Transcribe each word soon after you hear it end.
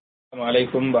السلام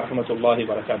عليكم ورحمة الله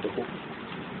وبركاته.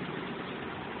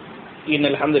 إن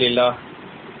الحمد لله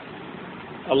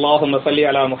اللهم صل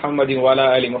على محمد وعلى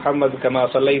آل محمد كما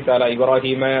صليت على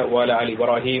إبراهيم وعلى آل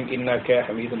إبراهيم إنك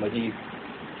حميد مجيد.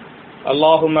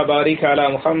 اللهم بارك على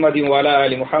محمد وعلى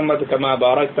آل محمد كما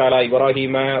باركت على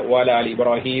إبراهيم وعلى آل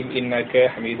إبراهيم إنك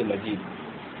حميد مجيد.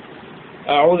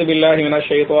 أعوذ بالله من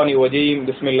الشيطان الرجيم.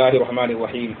 بسم الله الرحمن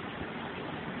الرحيم.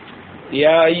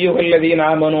 يا أيها الذين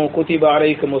آمنوا كتب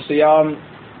عليكم الصيام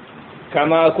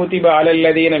كما كتب على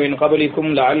الذين من قبلكم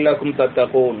لعلكم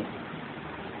تتقون.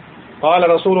 قال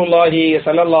رسول الله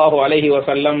صلى الله عليه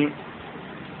وسلم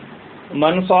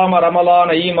من صام رمضان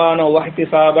إيمانا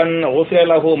واحتسابا غفر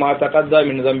له ما تقدم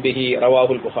من ذنبه. رواه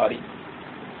البخاري.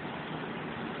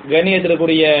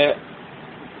 கண்ணியத்திற்குரிய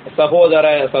சகோதர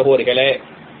சகோதரிகளே,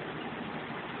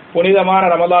 புனிதமான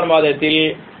ரமலான் மாதத்தில்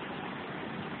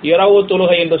இரவு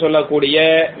தொழுகை என்று சொல்லக்கூடிய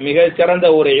மிகச் சிறந்த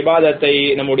ஒரு இபாதத்தை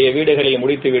நம்முடைய வீடுகளில்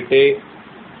முடித்துவிட்டு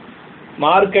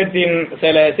மார்க்கத்தின்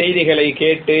சில செய்திகளை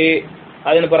கேட்டு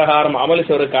அதன் பிரகாரம் அமல்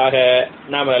செய்வதற்காக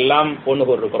நாம் எல்லாம் ஒன்று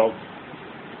கூறிருக்கிறோம்.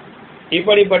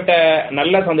 இப்படிப்பட்ட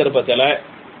நல்ல சந்தர்ப்பத்தில்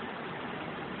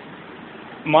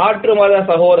மாற்று மத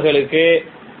சகோதரர்களுக்கு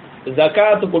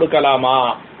ஜகாத் கொடுக்கலாமா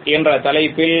என்ற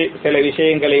தலைப்பில் சில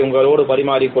விஷயங்களை உங்களோடு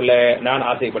பரிமாறிக்கொள்ள நான்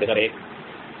ஆசைப்படுகிறேன்.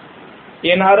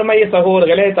 என் அருமை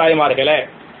சகோதரர்களே, தாய்மார்களே,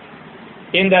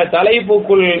 இந்த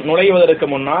தலைப்புக்குள் நுழைவதற்கு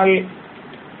முன்னால்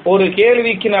ஒரு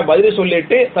கேள்விக்கு நான் பதில்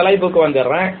சொல்லிட்டு தலைப்புக்கு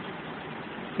வந்துடுறேன்.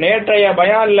 நேற்றைய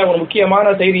பயானில் ஒரு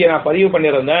முக்கியமான செய்தியை நான் பதிவு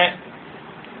பண்ணியிருந்தேன்.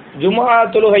 ஜும்ஆ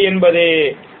தொழுகை என்பது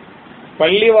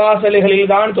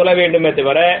பள்ளிவாசல்களில் தான் தொழ வேண்டுமே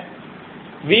தவிர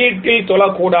வீட்டில்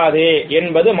தொழக்கூடாது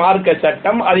என்பது மார்க்க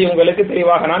சட்டம். அதை உங்களுக்கு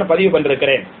தெளிவாக நான் பதிவு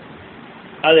பண்ணிருக்கிறேன்.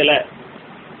 அதில்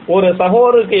ஒரு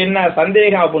சகோதரருக்கு என்ன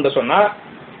சந்தேகம் அப்படின்னு சொன்னா,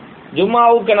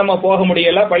 ஜும்மாவுக்கு நம்ம போக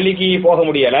முடியல, பள்ளிக்கு போக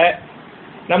முடியல,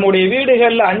 நம்முடைய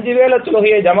வீடுகளில் 5 வேளை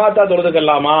தொழுகையை ஜமாத்தா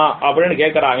தொழுதுக்கலாமா அப்படின்னு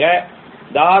கேட்குறாங்க.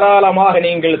 தாராளமாக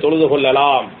நீங்கள் தொழுது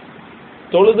கொள்ளலாம்.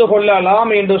 தொழுது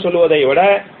கொள்ளலாம் என்று சொல்வதை விட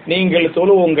நீங்கள்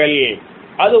தொழுவுங்கள்,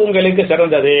 அது உங்களுக்கு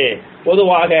சிறந்தது.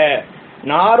 பொதுவாக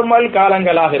நார்மல்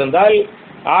காலங்களாக இருந்தால்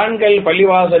ஆண்கள்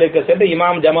பள்ளிவாசலுக்கு சென்று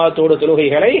இமாம் ஜமாத்தோடு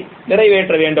தொழுகைகளை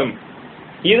நிறைவேற்ற வேண்டும்.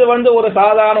 இது ஒரு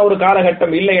சாதாரண ஒரு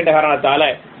காலகட்டம் இல்லை என்ற காரணத்தால,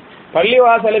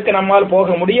 பள்ளிவாசலுக்கு நம்மால்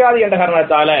போக முடியாது என்ற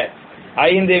காரணத்தால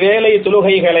 5 வேளை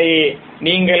தொழுகைகளை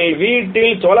நீங்கள்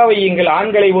வீட்டில் தொழ வையுங்கள்.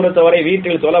 ஆண்களை பொறுத்தவரை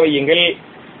வீட்டில் தொழ வையுங்கள்.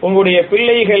 உங்களுடைய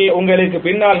பிள்ளைகள் உங்களுக்கு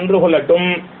பின்னால் நின்று கொள்ளட்டும்,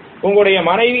 உங்களுடைய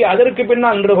மனைவி அதற்கு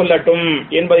பின்னால் நின்று கொள்ளட்டும்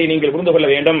என்பதை நீங்கள் புரிந்து கொள்ள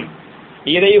வேண்டும்.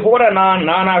 இதை கூட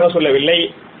நானாக சொல்லவில்லை.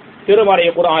 திருமறை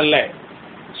குர்ஆன்ல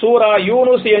சூரா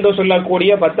யூனுஸ் என்று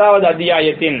சொல்லக்கூடிய 10வது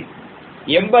அத்தியாயத்தின்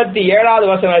 87வது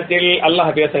வசனத்தில்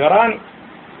அல்லாஹ் பேசுகிறான்.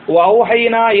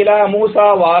 வஅவ்ஹைனா இலா மூஸா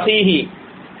வஅஹீஹி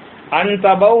அன்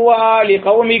தபவ்வா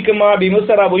லிகௌமிக்குமா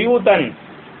பிமிஸ்ர புயூதன்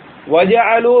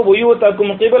வஜஅலு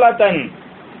புயூதக்கும் கிப்லத்தன்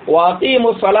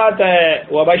வஅகீமுஸ் ஸலாத்த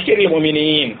வபஷ்ஷிரில்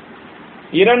முஃமினீன்.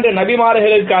 2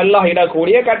 நபிமார்களுக்கு அல்லாஹ்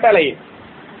இடக்கூடிய கட்டளை.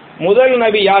 முதல்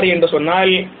நபி யார் என்று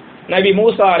சொன்னால் நபி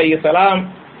மூசா அலைஹிஸ்ஸலாம்,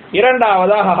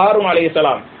 இரண்டாவதாக ஹாரூன்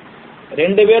அலைஹிஸ்ஸலாம்.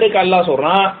 2 பேருக்கு அல்லாஹ்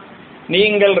சொல்றான்,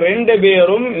 நீங்கள் 2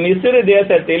 பேரும் மிஸ்ர்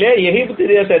தேசத்திலே, எகிப்து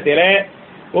தேசத்திலே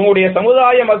உங்களுடைய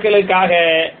சமுதாய மக்களுக்காக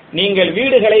நீங்கள்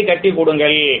வீடுகளை கட்டி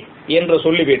கொடுங்கள் என்று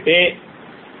சொல்லிவிட்டு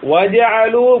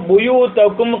வஜஅலு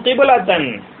புயூதக்கும் கிப்லத்தன்,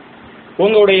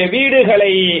 உங்களுடைய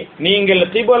வீடுகளை நீங்கள்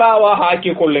கிப்லாவாக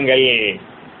ஆக்கிக் கொள்ளுங்கள்.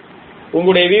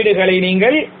 உங்களுடைய வீடுகளை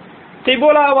நீங்கள்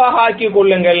கிப்லாவாக ஆக்கிக்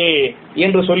கொள்ளுங்கள்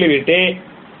என்று சொல்லிவிட்டு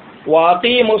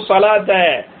வஅகீமுஸ் ஸலாத்த,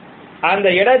 அந்த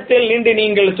இடத்தில் நின்று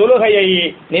நீங்கள் தொழுகையை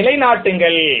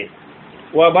நிலைநாட்டுங்கள்.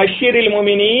 வபஷ்ஷிரில்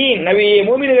முஃமினீன், நபியே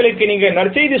மூமின்களுக்கு நீங்கள்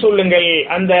நற்செய்தி சொல்லுங்கள்.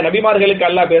 அந்த நபிமார்களுக்கு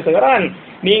அல்லாஹ் பேசுகிறான்,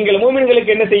 நீங்கள்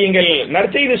மூமின்களுக்கு என்ன செய்யுங்கள்,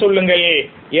 நற்செய்தி சொல்லுங்கள்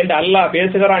என்று அல்லாஹ்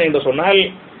பேசுகிறான் என்று சொன்னால்,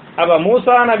 அப்ப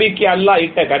மூசா நபிக்கு அல்லாஹ்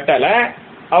இட்ட கட்டளை,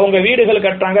 அவங்க வீடுகள்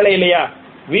கட்டுறாங்களே இல்லையா,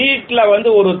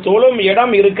 வீட்டில் ஒரு தொழும்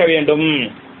இடம் இருக்க வேண்டும்.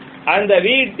 அந்த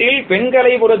வீட்டில்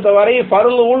பெண்களை பொறுத்தவரை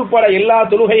ஃபர்து உள்பட எல்லா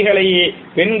தொழுகைகளை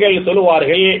பெண்கள்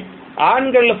தொழுவார்கள்.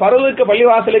 ஆண்கள் ஃபர்துக்கு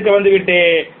பள்ளிவாசலுக்கு வந்துவிட்டு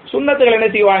சுன்னத்துகள் என்ன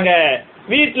செய்வாங்க,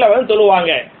 வீட்டில்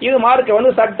தொழுவாங்க. இது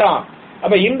மார்க்க சட்டம்.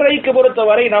 அப்ப இன்றைக்கு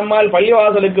பொறுத்தவரை நம்மால்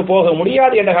பள்ளிவாசலுக்கு போக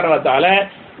முடியாது என்ற காரணத்தால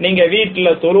நீங்க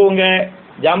வீட்டில் தொழுவுங்க,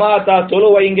 ஜமாத்தா தொழு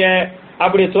வைங்க.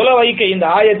 அப்படி தொழ வைக்க இந்த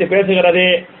ஆயத்து பேசுகிறது.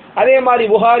 அதே மாதிரி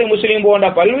புகாரி, முஸ்லிம் போன்ற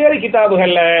பல்வேறு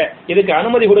கிதாபுகள்ல இதுக்கு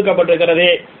அனுமதி கொடுக்கப்பட்டிருக்கிறது.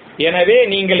 எனவே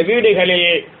நீங்கள் வீடுகளில்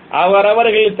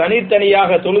அவரவர்கள்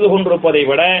தனித்தனியாக தொழுது கொண்டிருப்பதை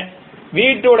விட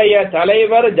வீட்டுடைய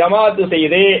தலைவர் ஜமாத்து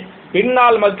செய்து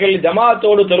பின்னால் மக்கள்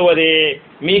ஜமாத்தோடு தொழுவது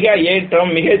மிக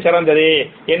ஏற்றம், மிக சிறந்தது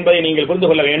என்பதை நீங்கள் புரிந்து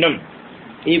கொள்ள வேண்டும்.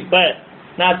 இப்ப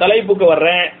நான் தலைப்புக்கு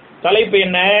வர்றேன். தலைப்பு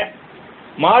என்ன?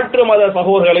 மாற்று மத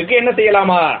சகோதரர்களுக்கு என்ன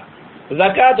செய்யலாமா?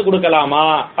 ஜக்காத்து கொடுக்கலாமா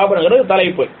அப்படிங்கிறது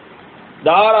தலைப்பு.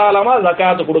 தாராளமா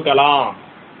ஜக்காத்து கொடுக்கலாம்,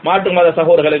 மாற்று மத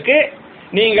சகோதரர்களுக்கு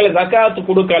நீங்கள் ஜக்காத்து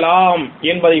கொடுக்கலாம்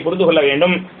என்பதை புரிந்து கொள்ள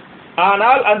வேண்டும்.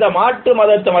 ஆனால் அந்த மாற்று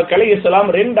மதத்து மக்களை இஸ்லாம்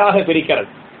ரெண்டாக பிரிக்கிறது.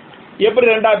 எப்படி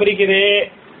ரெண்டாக பிரிக்குது?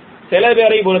 சில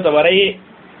பேரை பொறுத்தவரை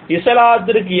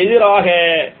இஸ்லாத்திற்கு எதிராக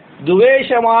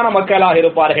துவேஷமான மக்களாக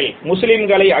இருப்பார்கள்.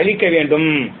 முஸ்லிம்களை அழிக்க வேண்டும்,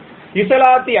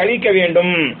 இஸ்லாத்தை அழிக்க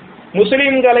வேண்டும்,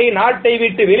 முஸ்லிம்களை நாட்டை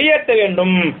விட்டு வெளியேற்ற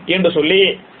வேண்டும் என்று சொல்லி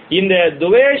இந்த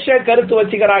துவேஷ கருத்து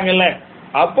வச்சுக்கிறாங்கல்ல,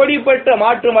 அப்படிப்பட்ட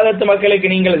மாற்று மதத்து மக்களுக்கு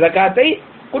நீங்கள் ஜக்காத்தை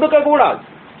கொடுக்க கூடாது.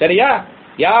 சரியா?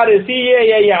 யாரு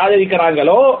சிஏஏ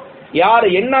ஆதரிக்கிறாங்களோ, யார்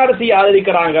என்ஆர்சி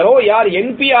ஆதரிக்கிறாங்களோ, யார்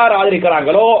என்பிஆர்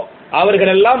ஆதரிக்கிறாங்களோ அவர்கள்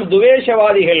எல்லாம்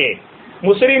துவேஷவாதிகள்.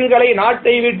 முஸ்லிம்களை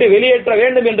நாட்டை விட்டு வெளியேற்ற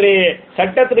வேண்டும் என்று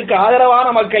சட்டத்திற்கு ஆதரவான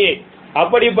மக்கள்.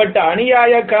 அப்படிப்பட்ட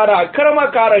அநியாயக்கார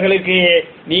அக்கிரமக்காரர்களுக்கு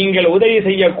நீங்கள் உதவி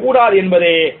செய்யக்கூடாது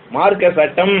என்பது மார்க்க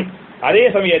சட்டம். அதே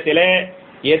சமயத்தில்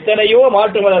எத்தனையோ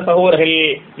மாற்று மத சகோதரர்கள்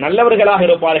நல்லவர்களாக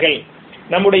இருப்பார்கள்,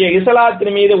 நம்முடைய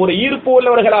இஸ்லாத்தின் மீது ஒரு ஈர்ப்பு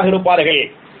உள்ளவர்களாக இருப்பார்கள்,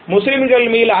 முஸ்லிம்கள்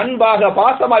மீது அன்பாக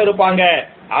பாசமாக இருப்பாங்க,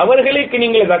 அவர்களுக்கு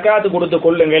நீங்கள் ஜக்காத்து கொடுத்து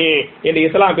கொள்ளுங்கள் என்று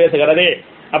இஸ்லாம் பேசுகிறது.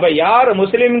 அப்ப யார்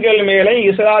முஸ்லிம்கள் மேலே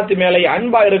இஸ்லாத்து மேலே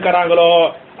அன்பா இருக்கிறாங்களோ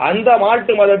அந்த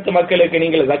மாற்று மதத்து மக்களுக்கு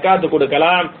நீங்கள் ஜக்காத்து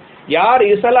கொடுக்கலாம். யார்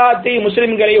இஸ்லாத்தை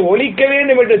முஸ்லிம்களை ஒழிக்க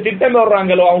வேண்டும் என்று திட்டம்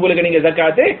வர்றாங்களோ அவங்களுக்கு நீங்க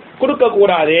ஜக்காத்து கொடுக்க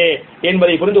கூடாது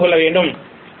என்பதை புரிந்து கொள்ள வேண்டும்.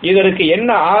 இதற்கு என்ன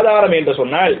ஆதாரம் என்று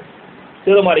சொன்னால்,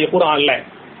 திருமறை குர்ஆன்ல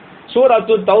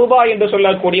சூரத்து தௌபா என்று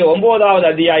சொல்லக்கூடிய 9வது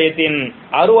அத்தியாயத்தின்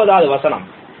 60வது வசனம்.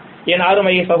 என்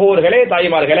அருமை சகோதரர்களே,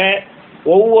 தாய்மார்களே,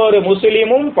 ஒவ்வொரு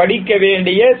முஸ்லிமும் படிக்க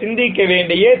வேண்டிய, சிந்திக்க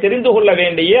வேண்டிய, தெரிந்து கொள்ள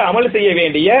வேண்டிய, அமல் செய்ய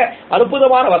வேண்டிய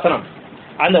அற்புதமான வசனம்.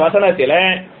 அந்த வசனத்தில்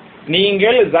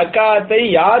நீங்கள் ஜக்காத்தை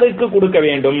யாருக்கு கொடுக்க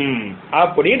வேண்டும்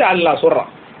அப்படின்னு அல்லாஹ்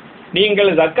சொல்றான்.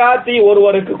 நீங்கள் ஜக்காத்தை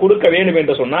ஒருவருக்கு கொடுக்க வேண்டும்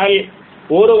என்று சொன்னால்,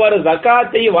 ஒருவர்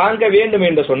ஜக்காத்தை வாங்க வேண்டும்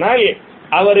என்று சொன்னால்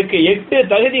அவருக்கு 8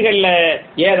 தகுதிகள்ல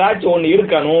ஏதாச்சும் ஒன்று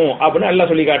இருக்கணும் அப்படின்னு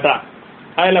அல்லாஹ் சொல்லி காட்டான்.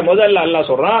 அதுல முதல்ல அல்லாஹ்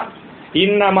சொல்றான்,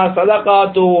 இன்னமா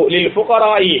சதகாத்து லில்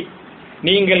ஃபுகராயி,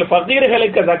 நீங்கள்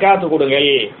ஃபகீர்களுக்கு ஜக்காத்து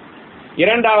கொடுங்கள்.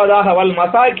 இரண்டாவதாக வல்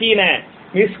மசாக்கீன,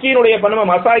 மிஸ்கீனுடைய பன்மை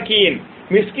மசாக்கீன்,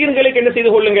 மிஸ்கீன்களுக்கு என்ன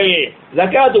செய்து கொள்ளுங்கள்,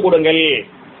 ஜக்காத்து கொடுங்கள்.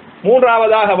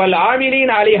 மூன்றாவதாக வல்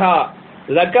ஆமிலீன் அலிஹா,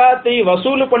 ஜக்காத்தை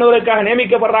வசூல் பண்ணுவதற்காக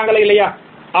நியமிக்கப்படுறாங்களா இல்லையா,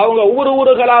 அவங்க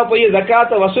ஊர்களா போய்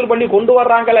ஜக்காத்தை வசூல் பண்ணி கொண்டு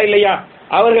வர்றாங்களா இல்லையா,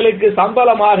 அவர்களுக்கு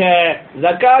சம்பளமாக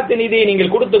ஜக்காத் நிதியை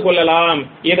நீங்கள் கொடுத்துக் கொள்ளலாம்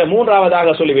என்ற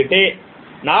மூன்றாவதாக சொல்லிவிட்டு,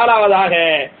 நாலாவதாக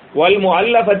வல்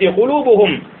முஅல்லஃபத்தி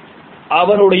குலூபுஹும்,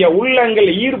 அவருடைய உள்ளங்கள்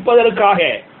ஈர்ப்பதற்காக,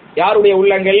 யாருடைய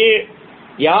உள்ளங்கள்,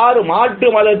 யார் மாற்று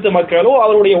மதத்து மக்களோ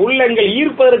அவருடைய உள்ளங்கள்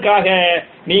ஈர்ப்பதற்காக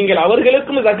நீங்கள்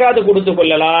அவர்களுக்கும் ஜக்காத்து கொடுத்துக்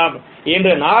கொள்ளலாம்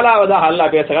என்று நாலாவதாக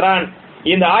அல்லாஹ் பேசுகிறான்.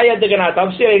 இந்த ஆயத்துக்கு நான்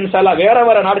தஃப்சீர் இன்ஷால்லா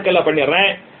வேற நாட்கள்ல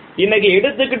பண்ணிடுறேன். இன்னைக்கு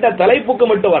எடுத்துக்கிட்ட தலைப்புக்கு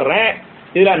மட்டும் வர்றேன்.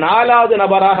 இதுல 4வது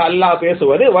நபராக அல்லாஹ்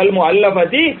பேசுவது வல்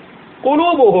முஅல்லஃபத்தி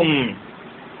குலூபுஹும்,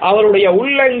 அவருடைய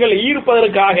உள்ளங்கள்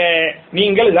ஈர்ப்பதற்காக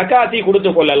நீங்கள் ஜக்காத்தை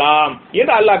கொடுத்துக் கொள்ளலாம்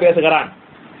என்று அல்லாஹ் பேசுகிறான்.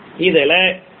 இதுல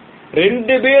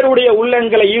 2 பேருடைய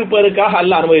உள்ளங்களை ஈர்ப்பதற்காக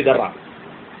அல்லாஹ் அனுமதி தர்றான்.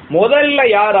 முதல்ல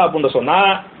யார் அப்படின்னு சொன்னா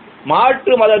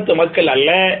மாற்று மதத்து மக்கள் அல்ல,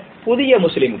 புதிய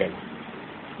முஸ்லிம்கள்.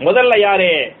 முதல்ல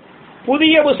யாரு?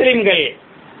 புதிய முஸ்லிம்கள்.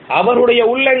 அவருடைய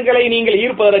உள்ளங்களை நீங்கள்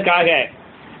ஈர்ப்பதற்காக,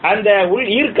 அந்த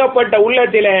ஈர்க்கப்பட்ட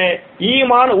உள்ளத்தில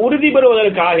ஈமான் உறுதி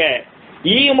பெறுவதற்காக,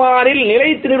 ஈமானில்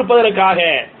நிலைத்து நிற்பதற்காக,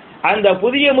 அந்த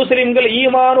புதிய முஸ்லிம்கள்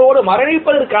ஈமானோடு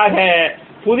மரணிப்பதற்காக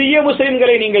புதிய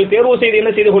முஸ்லிம்களை நீங்கள் தேர்வு செய்து என்ன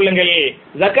செய்து கொள்ளுங்கள்,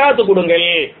 ஜக்காத்து கொடுங்கள்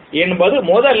என்பது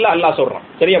முதல்ல அல்லாஹ் சொல்றான்.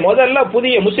 சரியா? முதல்ல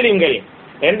புதிய முஸ்லிம்கள்,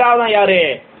 இரண்டாவதான் யாரு?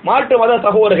 மாற்று மத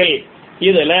சகோதரர்கள்.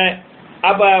 இதுல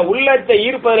அப்ப உள்ளத்தை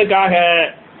ஈர்ப்பதற்காக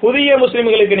புதிய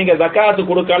முஸ்லிம்களுக்கு நீங்க ஜக்காத்து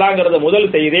கொடுக்கலாங்கிறது முதல்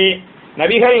செய்தி.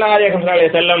 நபிகள் நாயகம் ஸல்லல்லாஹு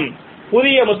அலைஹி வஸல்லம்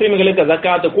புதிய முஸ்லிம்களுக்கு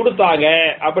ஜக்காத்து கொடுத்தாங்க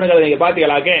அப்படிங்கறத நீங்க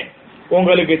பாத்தீங்களாக்க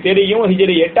உங்களுக்கு தெரியும்.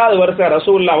 ஹிஜ்ரி 8வது வருஷம்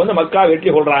ரசூலுல்லாஹ் மக்கா வெற்றி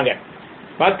கொள்றாங்க.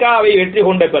 மக்காவை வெற்றி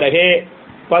கொண்ட பிறகு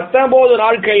 19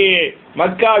 நாட்கள்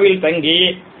மக்காவில் தங்கி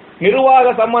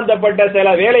நிர்வாக சம்பந்தப்பட்ட சில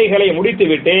வேலைகளை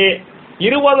முடித்துவிட்டு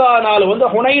 20ஆம் நாள்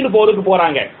ஹுனைன் போருக்கு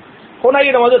போறாங்க.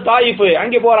 ஹுனைன் தாயிஃப்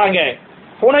அங்கே போறாங்க.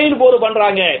 ஹுனைன் போர்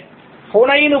பண்றாங்க.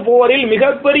 ஹுனைன் போரில்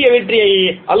மிகப்பெரிய வெற்றியை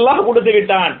அல்லாஹ் கொடுத்து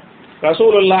விட்டான்.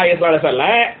 ரசூலுல்லாஹி ஸல்லல்லாஹு அலைஹி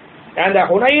வஸல்லம் அந்த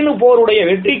ஹுனைன் போருடைய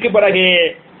வெற்றிக்கு பிறகு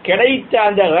கிடைத்த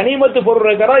அந்த கனிமத்து பொருள்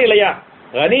இருக்கிறதா இல்லையா,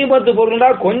 கனிமத்து பொருள்னா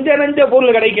கொஞ்ச நெஞ்ச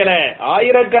பொருள் கிடைக்கல.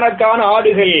 ஆயிரக்கணக்கான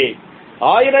ஆடுகள்,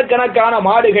 ஆயிரக்கணக்கான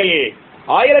மாடுகள்,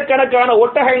 ஆயிரக்கணக்கான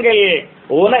ஒட்டகங்கள்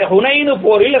ஹுனைன்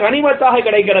போரில் கனிமத்தாக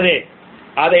கிடைக்கிறது.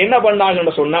 அதை என்ன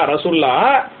பண்ணாங்கன்னு சொன்னா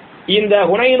ரசூலுல்லாஹ் இந்த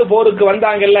ஹுனைன் போருக்கு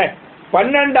வந்தாங்கல்ல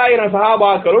 12,000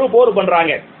 சஹாபாக்களோடு போர்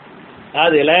பண்றாங்க.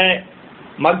 அதுல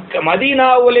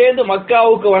மதீனாவிலேருந்து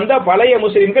மக்காவுக்கு வந்த பழைய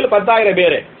முஸ்லிம்கள் 10,000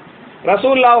 பேர்,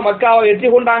 ரசூலுல்லாஹ் மக்காவை வெற்றி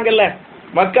கொண்டாங்கல்ல,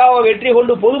 மக்காவை வெற்றி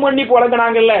கொண்டு பொது மன்னிப்பு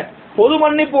வழங்கினாங்கல்ல, பொது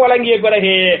மன்னிப்பு வழங்கிய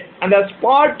பிறகு அந்த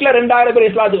ஸ்பாட்ல 2000 பேர்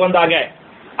இஸ்லாத்துக்கு வந்தாங்க.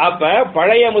 அப்ப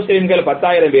பழைய முஸ்லிம்கள்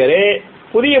 10,000 பேரு,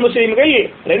 புதிய முஸ்லிம்கள்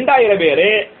 2000 பேரு.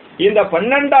 இந்த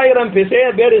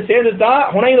 12,000 பேர் சேர்ந்து தான்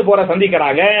ஹுனைன் போரை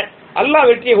சந்திக்கிறாங்க. அல்லாஹ்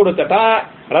வெற்றியை கொடுத்தா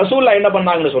ரசூலுல்லாஹ் என்ன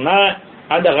பண்ணாங்கன்னு சொன்னா,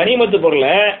 அந்த கனிமத்து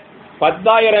பொருளை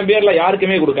 10,000 பேர்ல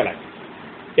யாருக்குமே கொடுக்கல.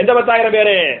 எந்த 10,000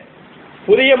 பேரு?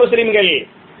 புதிய முஸ்லிம்கள்,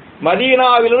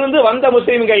 மதீனாவிலிருந்து வந்த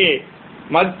முஸ்லிம்கள்,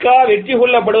 மக்கா வெற்றி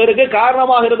கொள்ளப்படுவதற்கு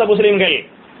காரணமாக இருந்த முஸ்லிம்கள்,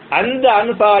 அந்த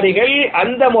அன்சாரிகள்,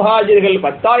 அந்த முஹாஜிர்கள்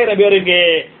 10,000 பேருக்கு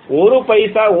ஒரு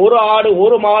பைசா, ஒரு ஆடு,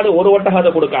 ஒரு மாடு, ஒரு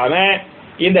ஒட்டகத்தை கொடுக்காம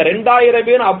இந்த 2000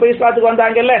 பேர் அப்ப இஸ்லாத்துக்கு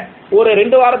வந்தாங்கல்ல ஒரு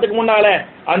 2 வாரத்துக்கு முன்னால,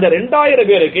 அந்த 2000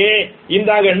 பேருக்கு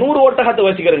இந்தாங்க 100 ஒட்டகத்தை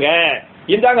வச்சுக்கிறங்க,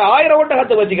 இந்தாங்க 1000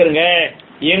 ஒட்டகத்தை வச்சுக்கிறங்க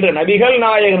என்று நபிகள்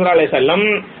நாயகம் ஸல்லல்லாஹு அலைஹி வஸல்லம்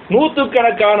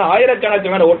நூற்றுக்கணக்கான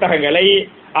ஆயிரக்கணக்கான ஒட்டகங்களை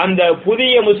அந்த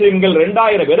புதிய முஸ்லிம்கள்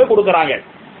 2000 பேர் கொடுக்கறாங்க.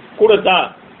 கொடுத்தா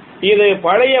இது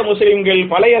பழைய முஸ்லிம்கள்,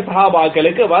 பழைய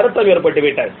சஹாபாக்களுக்கு வருத்தம் ஏற்பட்டு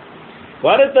விட்டது.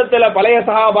 வருத்தத்தில் பழைய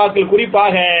சஹாபாக்கள்,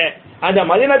 குறிப்பாக அந்த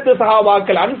மதீனத்து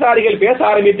சஹாபாக்கள், அன்சாரிகள் பேச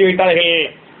ஆரம்பித்து விட்டார்கள்.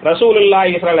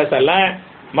 ரசூலுல்லாஹி ஸல்லல்லாஹு அலைஹி வஸல்லம்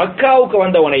மக்காவுக்கு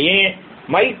வந்தவனையே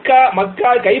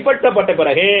மக்கா கைப்பற்றப்பட்ட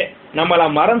பிறகு நம்மள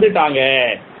மறந்துட்டாங்க,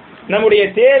 நம்முடைய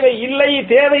தேவையில்லை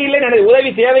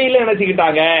உதவி தேவையில்லை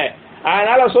நினைச்சுக்கிட்டாங்க,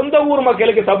 அதனால சொந்த ஊர்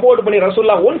மக்களுக்கு சப்போர்ட் பண்ணி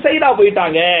ரசூலுல்லாஹ் ஒன் சைடா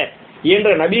போயிட்டாங்க என்ற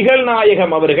நபிகள்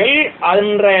நாயகம் அவர்கள்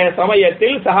அன்ற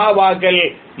சமயத்தில் சஹாபாக்கள்,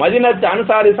 மதீனத்து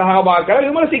அன்சாரி சஹாபாக்கள்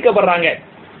விமர்சிக்கப்படுறாங்க.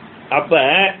 அப்ப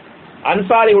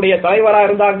அன்சாரியுடைய தலைவராக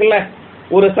இருந்தாங்கல்ல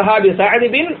ஒரு சஹாபி சஅத்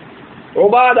பின்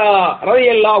உபாதா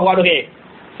ரலியல்லாஹு அன்ஹு,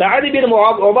 சஅத் பின்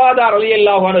உபாதா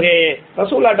ரலியல்லாஹு அன்ஹு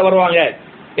ரசூலுல்லாஹ்ட்ட வருவாங்க.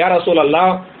 யா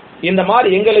ரசூலல்லாஹ், இந்த மாதிரி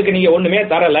எங்களுக்கு நீங்க ஒண்ணுமே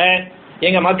தரல,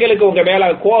 எங்க மக்களுக்கு உங்க மேல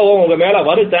கோபம், உங்க மேல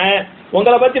வருத்தம்,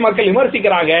 உங்களை பத்தி மக்கள்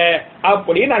விமர்சிக்கிறாங்க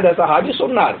அப்படின்னு அந்த சஹாபி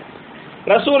சொன்னார்.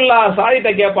 ரசூலுல்லாஹ் சாதிட்ட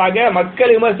கேட்பாங்க,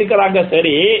 மக்கள் விமர்சிக்கிறாங்க,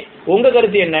 சரி உங்க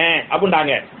கருத்து என்ன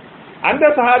அப்படின்றாங்க. அந்த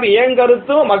சஹாபி என்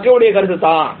கருத்தும் மக்களுடைய கருத்து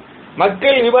தான்,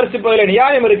 மக்கள் விமர்சிப்பதில்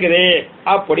நியாயம் இருக்குது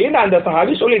அப்படின்னு அந்த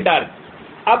சஹாபி சொல்லிட்டார்.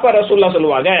 அப்ப ரசூலுல்லாஹ்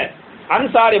சொல்லுவாங்க,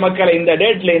 அன்சாரி மக்களை இந்த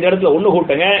டேட்ல இந்த இடத்துல ஒண்ணு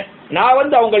கூட்டுங்க, நான்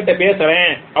வந்து அவங்கள்ட்ட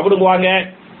பேசுறேன் அப்படிங்குவாங்க.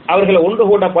 அவர்கள் ஒன்று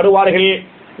கூட்டப்படுவார்கள்.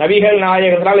 நபிகள்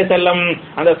நாயகம் ஸல்லல்லாஹு அலைஹி வஸல்லம்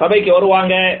அந்த சபைக்கு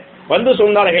வருவாங்க. வந்து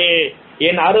சொன்னார்கள்,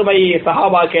 என் அருமை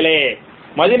சஹாபாக்களே,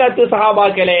 மதீனத்து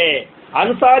சஹாபாக்களே,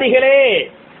 அன்சாரிகளே,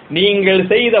 நீங்கள்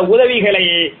செய்த உதவிகளை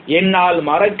என்னால்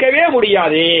மறக்கவே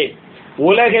முடியாது.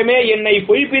 உலகமே என்னை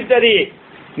பொய்ப்பித்தது,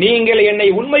 நீங்கள் என்னை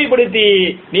உண்மைப்படுத்தி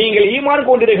நீங்கள் ஈமான்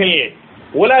கொண்டீர்கள்.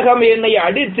 உலகம் என்னை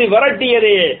அடித்து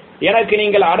விரட்டியது, எனக்கு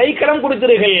நீங்கள் அடைக்கலம்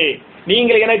கொடுத்தீர்கள்.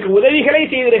 நீங்கள் எனக்கு உதவிகளை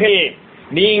செய்தீர்கள்.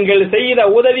 நீங்கள் செய்த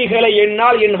உதவிகளை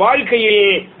என்னால் என் வாழ்க்கையில்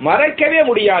மறக்கவே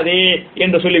முடியாது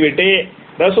என்று சொல்லிவிட்டு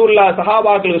ரசூலுல்லாஹ்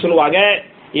சஹாபாக்களுக்கு சொல்லுவாங்க,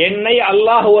 என்னை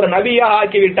அல்லாஹ் ஒரு நபியாக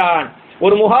ஆக்கிவிட்டான்,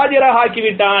 ஒரு முஹாஜிராக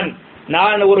ஆக்கிவிட்டான்.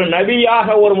 நான் ஒரு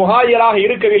நபியாக ஒரு முஹாஜிராக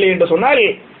இருக்கவில்லை என்று சொன்னால்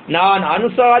நான்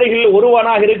அன்சாரிகள்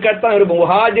ஒருவனாக இருக்கத்தான்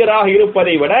முஹாஜிராக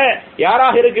இருப்பதை விட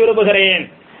யாராக இருக்க விரும்புகிறேன்?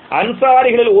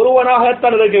 அன்சாரிகளில்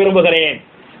ஒருவனாகத்தான் இருக்க விரும்புகிறேன்.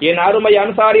 என் அருமை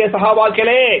அன்சாரிய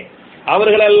சஹாபாக்களே,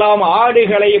 அவர்களெல்லாம்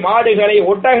ஆடுகளை, மாடுகளை,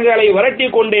 ஒட்டகங்களை விரட்டி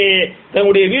கொண்டு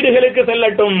தங்களுடைய வீடுகளுக்கு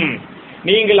செல்லட்டும்.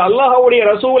 நீங்கள் அல்லாஹ்வுடைய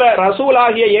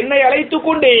ரசூலாகிய என்னை அழைத்துக்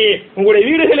கொண்டு உங்களுடைய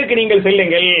வீடுகளுக்கு நீங்கள்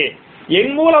செல்லுங்கள்.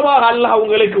 என் மூலமாக அல்லாஹ்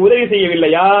உங்களுக்கு உதவி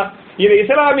செய்யவில்லையா? இது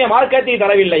இஸ்லாமிய மார்க்கத்தை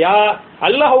தரவில்லையா?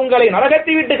 அல்லாஹ் உங்களை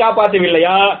நரகத்தை விட்டு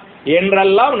காப்பாற்றவில்லையா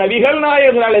என்றெல்லாம் நபிகள்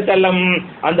நாயகம் ஸல்லல்லாஹு அலைஹி வஸல்லம்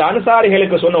அந்த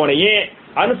அன்சாரிகளுக்கு சொன்னவனையே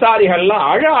அன்சாரிகள்லாம்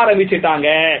அழ ஆரம்பிச்சிட்டாங்க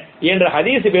என்ற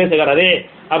ஹதீஸ் பேசுகிறது.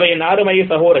 அவை என் அருமை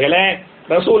சகோதரர்களே,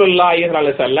 ரசூலுல்லாஹி ஸல்லல்லாஹு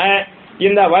அலைஹி வஸல்லம்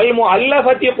இந்த வல்மு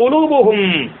அல்லஃபத்தி குலூபுஹும்,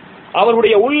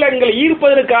 அவருடைய உள்ளங்களை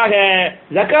ஈர்ப்பதற்காக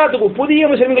ஜக்காத்துக்கு, புதிய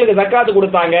முஸ்லிம்களுக்கு ஜக்காத்து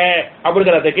கொடுத்தாங்க.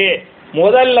 அப்படிங்கிறதுக்கு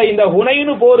முதல்ல இந்த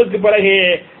ஹுனைன் போருக்கு பிறகு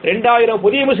 2000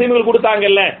 புதிய முஸ்லிம்கள்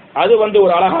கொடுத்தாங்கல்ல, அது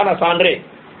ஒரு அழகான சான்று.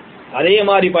 அதே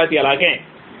மாதிரி பாத்தீங்களாக்க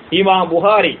இமாம்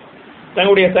புகாரி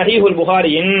தன்னுடைய சஹீஹுல்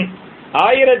புகாரியின்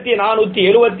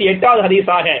 1478வது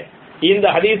ஹதீஸாக இந்த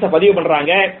ஹதீஸை பதிவு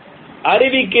பண்றாங்க.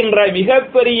 அறிவிக்கின்ற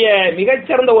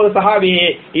மிகச்சிறந்த ஒரு சஹாபி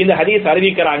இந்த ஹதீஸ்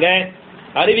அறிவிக்கிறாங்க.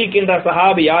 அறிவிக்கின்ற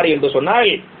சஹாபி யார் என்று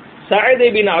சொன்னால் சஅத்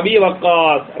பின் அபி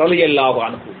வக்காஸ் ரலியல்லாஹு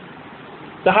அன்ஹு.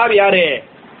 சஹாபி யாரு?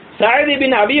 சஅத்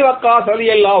பின் அபி வக்காஸ்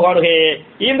ரலியல்லாஹு அன்ஹு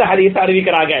இந்த ஹதீஸ்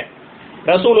அறிவிக்கிறாங்க.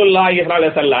 ரசூலுல்லாஹி ஸல்லல்லாஹு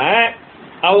அலைஹி வஸல்லம்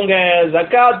அவங்க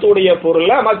ஜக்காத்துடைய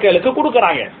பொருளை மக்களுக்கு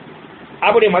கொடுக்கறாங்க.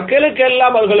 அப்படி மக்களுக்கு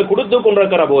எல்லாம் அவர்களுக்கு கொடுத்து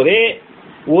கொண்டிருக்கிற போது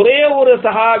ஒரே ஒரு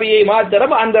சஹாபியை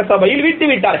மாத்திரம் அந்த சபையில் விட்டு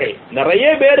விட்டார்கள். நிறைய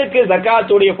பேருக்கு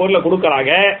ஜக்காத்துடைய பொருளை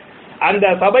கொடுக்கறாங்க. அந்த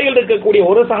சபையில் இருக்கக்கூடிய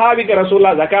ஒரு சஹாபிக்கு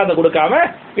ரசூலுல்லாஹ் ஜக்காத்தை கொடுக்காம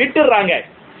விட்டுறாங்க.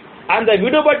 அந்த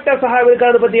விடுபட்ட சஹாபி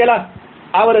இருக்காரு பத்தியலா,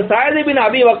 அவர் சஅத் பின்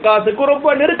அபி வக்காஸுக்கு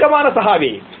ரொம்ப நெருக்கமான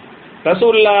சஹாபி.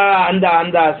 ரசூல்லா அந்த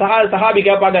அந்த சஹாபி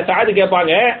கேட்பாங்க, சாது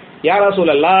கேட்பாங்க, யா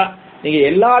ரசூலல்லாஹ் நீங்க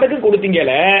எல்லாருக்கும்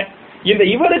கொடுத்தீங்கல, இந்த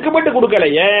இவருக்கு மட்டும்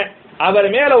கொடுக்கலையே, அவர்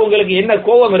மேல உங்களுக்கு என்ன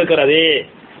கோபம் இருக்கிறது?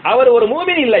 அவர் ஒரு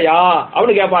மூமின் இல்லையா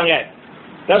அப்படின்னு கேட்பாங்க.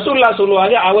 ரசூல்லா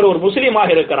சொல்லுவாங்க, அவர் ஒரு முஸ்லீமாக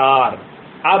இருக்கிறார்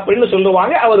அப்படின்னு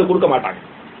சொல்லுவாங்க. அவர் கொடுக்க மாட்டாங்க.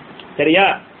 சரியா?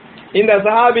 இந்த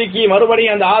சஹாபிக்கு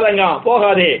மறுபடியும் அந்த ஆதங்கம்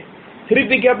போகாதே,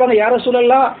 திருப்பி கேட்பாங்க, யா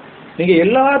ரசூலல்லாஹ் நீங்க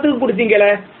எல்லாத்துக்கும்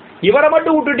கொடுத்தீங்களே, இவரை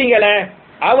மட்டும் விட்டுட்டீங்களே,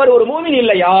 அவர் ஒரு மூமின்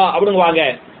இல்லையா அப்படிங்குவாங்க.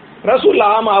 ரசூல்லா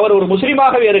ஆமா அவர் ஒரு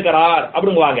முஸ்லீமாகவே இருக்கிறார்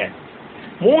அப்படிங்குவாங்க.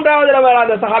 மூன்றாவது தடவை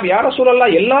அந்த சஹாபி, யா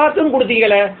ரசூலல்லாஹ் எல்லாத்துக்கும்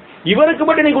கொடுத்தீங்களே, இவருக்கு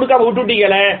மட்டும் நீ கொடுக்காம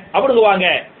விட்டுட்டீங்களே அப்படிங்குவாங்க.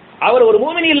 அவர் ஒரு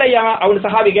மூமின் இல்லையா அப்படின்னு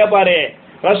சஹாபி கேட்பாரு.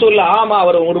 ரசூல்லா ஆமா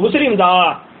அவர் ஒரு முஸ்லீம் தான்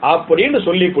அப்படின்னு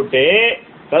சொல்லிவிட்டு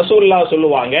ரசூல்லா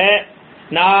சொல்லுவாங்க,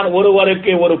 நான்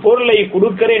ஒருவருக்கு ஒரு பொருளை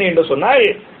கொடுக்கிறேன் என்று சொன்னால்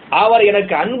அவர்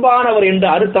எனக்கு அன்பானவர் என்று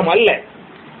அர்த்தம் அல்ல.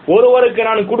 ஒருவருக்கு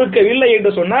நான் கொடுக்கவில்லை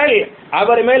என்று சொன்னால்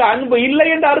அவர் மேல அன்பு இல்லை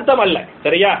என்று அர்த்தம் அல்ல.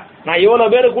 சரியா? நான்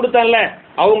இவ்வளவு பேரு கொடுத்தேன்ல,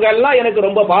 அவங்க எல்லாம் எனக்கு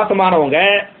ரொம்ப பாசமானவங்க,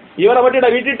 இவரை மட்டும்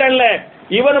நான் விட்டுட்டேன்ல,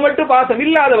 இவரை மட்டும் பாசம்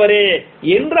இல்லாதவரே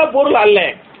என்ற பொருள் அல்ல.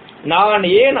 நான்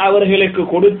ஏன் அவர்களுக்கு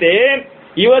கொடுத்தேன்,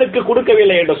 இவருக்கு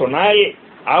கொடுக்கவில்லை என்று சொன்னால்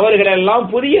அவர்கள் எல்லாம்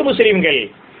புதிய முஸ்லிம்கள்,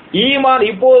 ஈமான்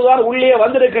இப்போதுதான் உள்ளே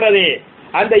வந்திருக்கிறது,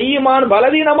 அந்த ஈமான்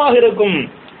பலவீனமாக இருக்கும்,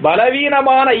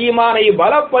 பலவீனமான ஈமானை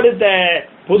பலப்படுத்த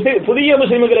புதிய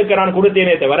முஸ்லிம்களுக்கு நான்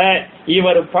கொடுத்தேனே தவிர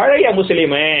இவர் பழைய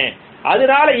முஸ்லிமு,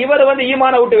 அதனால இவர்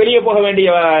ஈமானை விட்டு வெளியே போக வேண்டிய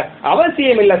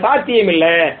அவசியம் இல்ல, சாத்தியம் இல்ல,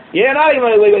 ஏன்னா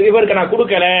இவருக்கு நான்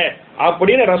கொடுக்கல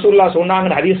அப்படின்னு ரசூல்லா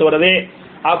சொன்னாங்கன்னு ஹதீஸ் வருது.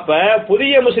 அப்ப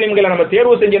புதிய முஸ்லிம்களை நம்ம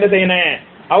தேர்வு செஞ்சு என்ன செய்யணும்,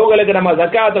 அவங்களுக்கு நம்ம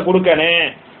ஜக்காத்தை கொடுக்கணும்,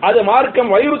 அது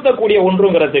மார்க்கம் வலியுறுத்தக்கூடிய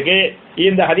ஒன்றுங்கிறதுக்கு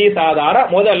இந்த ஹதீஸ் ஆதாரம்.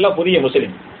 முதல்ல புதிய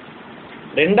முஸ்லிம்.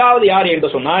 ரெண்டாவது யார் என்று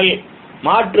சொன்னால்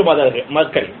மாற்று மத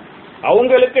மக்கள்,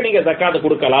 அவங்களுக்கு நீங்க ஜக்காத்து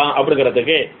கொடுக்கலாம்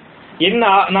அப்படிங்கிறதுக்கு என்ன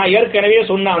நான் ஏற்கனவே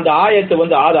சொன்ன அந்த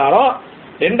ஆயத்து ஆதாரம்.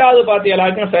 ரெண்டாவது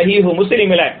பார்த்தீங்கன்னாக்கும் சஹீஹு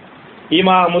முஸ்லிமில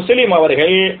இமா முஸ்லிம்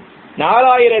அவர்கள்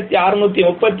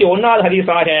 4631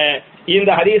 ஹதீஸாக இந்த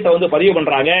ஹதீஸை பதிவு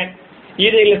பண்றாங்க.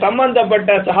 இதில்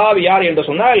சம்பந்தப்பட்ட சஹாபி யார் என்று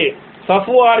சொன்னால்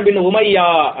சஃப்வான் பின் உமையா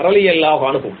ரலியல்லாஹு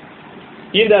அன்ஹு.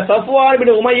 இந்த சஃப்வான்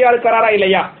பின் உமையா இருக்கிறாரா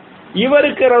இல்லையா,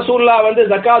 இவருக்கு ரசூல்லா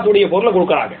ஜக்காத்துடைய பொருளை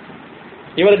கொடுக்கறாங்க,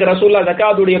 இவருக்கு ரசூல்லா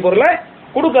ஜக்காத்துடைய பொருளை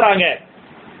கொடுக்கறாங்க.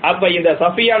 அப்ப இந்த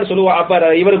சஃபியான் சொல்லுவா,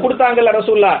 அப்ப இவர் கொடுத்தாங்கல்ல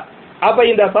ரசூல்லா, அப்ப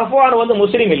இந்த சஃப்வான்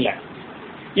முஸ்லிம் இல்ல,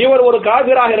 இவர் ஒரு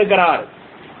காபிராக இருக்கிறார்.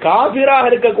 காபிராக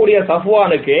இருக்கக்கூடிய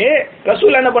சஃப்வானுக்கு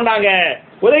ரசூல் என்ன பண்ணாங்க,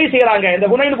 உதவி செய்யறாங்க. இந்த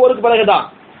ஹுனைன் போருக்கு பிறகுதான்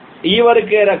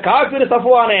இவருக்கு காபிர்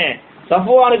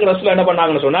சஃப்வானுக்கு ரசூல் என்ன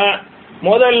பண்ணாங்கன்னு சொன்னா,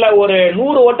 முதல்ல ஒரு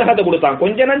 100 ஒட்டகத்தை கொடுத்தாங்க.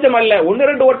 கொஞ்ச நஞ்சம் அல்ல,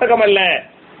 1-2 ஒட்டகம் அல்ல.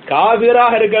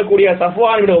 காபிராக இருக்கக்கூடிய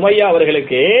சஃப்வான் பின் உமையா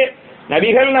அவர்களுக்கு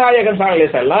நபிகள் நாயகம் ஸல்லல்லாஹு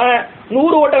அலைஹி வஸல்லம்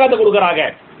 100 ஒட்டகத்தை கொடுக்கறாங்க.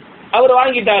 அவர்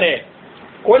வாங்கிட்டாரு.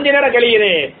 கொஞ்ச நேரம்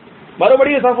கழியுது,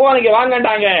 மறுபடியும் சஃப்வானுக்கு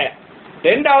வாங்கண்டாங்க.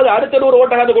 ரெண்டாவது அடுத்த 100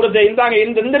 ஒட்டகத்தை கொடுத்து இந்தாங்க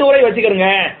இந்த 100 வச்சுக்கிறங்க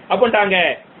அப்படின்ட்டாங்க.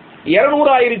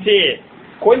 200 ஆயிருச்சு.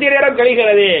 கொஞ்ச நேரம்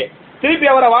கழிகிறது, திருப்பி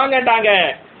அவரை வாங்கட்டாங்க.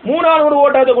 300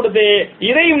 ஒட்டகத்தை கொடுத்து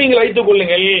இதையும் நீங்கள் வைத்துக்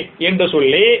கொள்ளுங்கள் என்று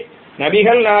சொல்லி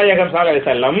நபிகள் நாயகம் ஸல்லல்லாஹு அலைஹி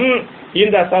வஸல்லம்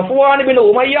இந்த சஃப்வான் பின்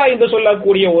உமையா என்று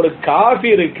சொல்லக்கூடிய ஒரு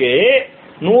காஃபிருக்கு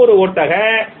 100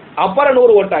 ஒட்டகம், அப்புறம்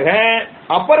 100 ஒட்டகம்,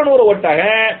 அப்புறம் 100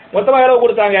 ஒட்டகம், மொத்தமா எவ்வளவு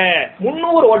கொடுத்தாங்க,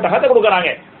 300 ஒட்டகத்தை கொடுக்கறாங்க.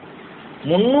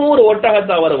 300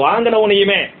 ஒட்டகத்தை அவர்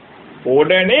வாங்கினவனையுமே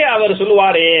உடனே அவர்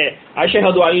சொல்லுவாரு,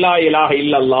 அஷ்ஹது அல்லா இலாஹ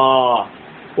இல்லல்லாஹ்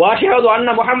வ அஷ்ஹது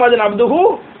அன்ன முஹம்மதன் அப்துஹு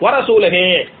வ ரசூலுஹு.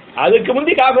 அதுக்கு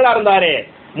முந்தி காபிரா இருந்தாரு.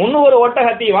 300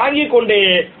 ஒட்டகத்தை வாங்கி கொண்டு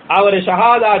அவர்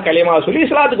ஷஹாதா கலிமா சொல்லி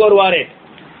இஸ்லாத்துக்கு வருவாரு.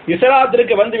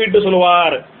 இஸ்லாத்திற்கு வந்துவிட்டு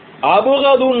சொல்லுவார்,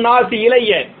 அபுகதுன் நாசி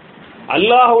இலைய,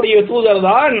 அல்லாஹ்வுடைய தூதர்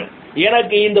தான்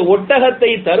எனக்கு இந்த ஒட்டகத்தை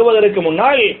தருவதற்கு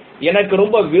முன்னால் எனக்கு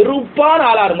ரொம்ப வெறுப்பான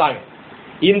ஆளா இருந்தாங்க.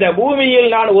 இந்த பூமியில்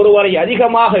நான் ஒருவரை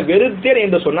அதிகமாக வெறுத்தேன்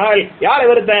என்று சொன்னால் யாரை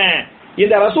வெறுத்தேன்,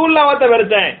 இந்த ரசூலுல்லாஹ்வை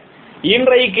வெறுத்தேன்.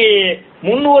 இன்றைக்கு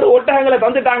 300 ஒட்டகங்களை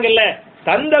தந்துட்டாங்கல்ல,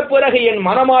 தந்த பிறகு என்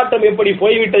மனமாட்டம் எப்படி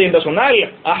போய்விட்டது என்று சொன்னால்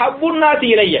அஹப்புன் நாசி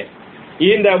இலைய,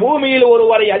 இந்த பூமியில்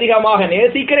ஒருவரை அதிகமாக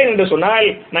நேசிக்கிறேன் என்று சொன்னால்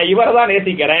நான் இவரை தான்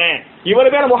நேசிக்கிறேன், இவர்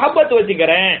மேல முஹப்பத்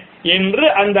வச்சுக்கிறேன் என்று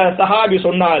அந்த சஹாபி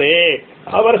சொன்னாரு.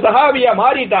 அவர் சஹாபியா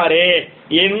மாறிட்டாரு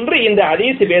என்று இந்த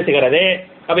ஹதீஸ் பேசுகிறது.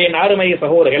 அப்ப என் அருமை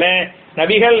சகோதரர்களே,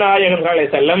 நபிகள் நாயகம் ஸல்லல்லாஹு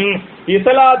அலைஹி வஸல்லம்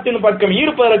இஸ்லாத்தின் பக்கம்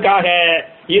ஈர்ப்பதற்காக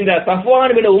இந்த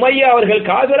சஃப்வான் பின் உமையா அவர்கள்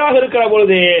காபிராக இருக்கிற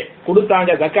பொழுது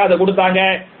கொடுத்தாங்க, ஜக்காத்தை கொடுத்தாங்க.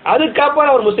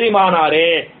 அதுக்கப்புறம் அவர் முஸ்லீம் ஆனாரு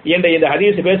என்று இந்த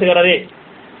ஹதீஸ் பேசுகிறது.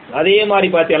 அதே மாதிரி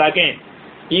பார்த்தீங்களாக்கே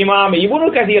இமாம் இப்னு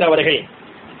கஸீர் அவர்கள்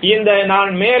இந்த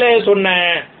நான் மேலே சொன்ன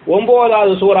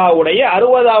 9வது சூராவுடைய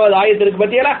 60வது ஆயத்திற்கு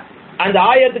பத்தியலா, அந்த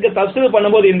ஆயத்துக்கு தஃசீர்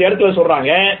பண்ணும்போது இந்த இடத்துல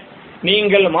சொல்றாங்க,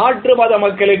 நீங்கள் மாற்று மத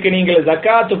மக்களுக்கு நீங்கள்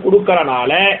ஜக்காத்து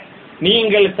கொடுக்கறனால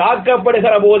நீங்கள்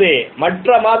தாக்கப்படுகிற போது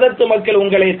மற்ற மதத்து மக்கள்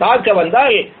உங்களை தாக்க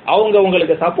வந்தால் அவங்க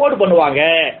உங்களுக்கு சப்போர்ட் பண்ணுவாங்க,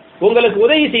 உங்களுக்கு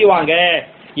உதவி செய்வாங்க.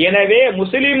 எனவே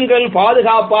முஸ்லிம்கள்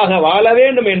பாதுகாப்பாக வாழ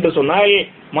வேண்டும் என்று சொன்னால்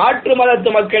மாற்று மதத்து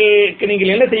மக்களுக்கு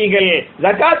நீங்கள் என்ன செய்யுங்கள்,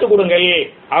 ஜகாத்து கொடுங்கள்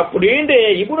அப்படின்னு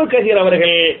இப்னு கஸீர்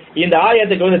அவர்கள் இந்த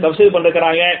ஆயத்துக்கு வந்து தஃப்சீர்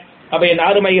பண்ணிருக்கிறாங்க. அப்ப என்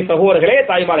அருமை சகோதரர்களே,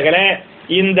 தாய்மார்களே,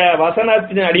 இந்த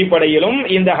வசனத்தின் அடிப்படையிலும்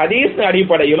இந்த ஹதீஸின்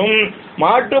அடிப்படையிலும்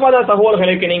மாற்று மத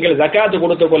சகோதரர்களுக்கு நீங்கள் ஜகாத்து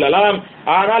கொடுத்துக் கொள்ளலாம்.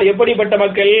 ஆனால் எப்படிப்பட்ட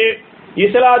மக்கள்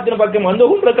இஸ்லாத்தின் பக்கம் வந்து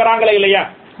கொண்டிருக்கிறாங்களா இல்லையா,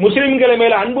 முஸ்லிம்கள்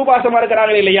மேல அன்பு பாசமா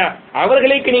இருக்கிறாங்களா இல்லையா,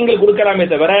 அவர்களுக்கு நீங்கள் கொடுக்கலாமே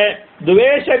தவிர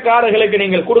துவேஷக்காரர்களுக்கு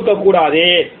நீங்கள் கொடுக்க கூடாது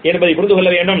என்பதை புரிந்து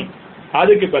கொள்ள வேண்டும்.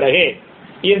 அதுக்கு பிறகு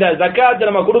இந்த ஜகாத்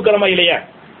நம்ம கொடுக்கிறோமா இல்லையா,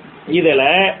 இதுல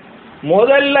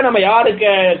முதல்ல நம்ம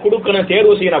யாருக்கு கொடுக்கணும்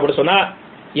தேர்வு செய்யணும் அப்படி சொன்னா,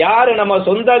 யாரு நம்ம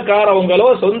சொந்தக்காரவங்களோ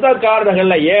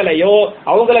சொந்தக்காரர்கள்ல ஏழையோ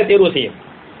அவங்கள தேர்வு செய்யும்.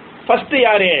 ஃபர்ஸ்ட்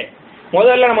யாரு,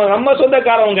 முதல்ல நம்ம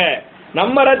சொந்தக்காரவங்க,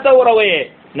 நம்ம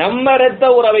ரத்த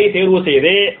உறவை தேர்வு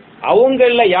செய்து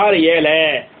அவங்கள யாரு ஏழை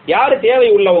யாரு தேவை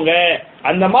உள்ளவங்க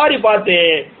அந்த மாதிரி பார்த்து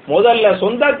முதல்ல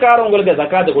சொந்தக்காரவங்களுக்கு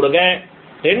ஜகாத்து கொடுங்க.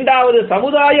 ரெண்டாவது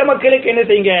சமுதாய மக்களுக்கு என்ன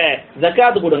செய்யுங்க,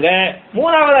 ஜகாத்து கொடுங்க.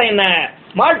 மூணாவதா என்ன,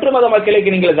 மாற்று மத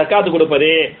மக்களுக்கு நீங்கள் ஜகாத்து கொடுப்பது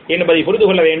என்பதை புரிந்து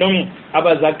கொள்ள வேண்டும்.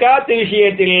 அப்ப ஜகாத்து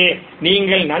விஷயத்தில்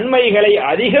நீங்கள் நன்மைகளை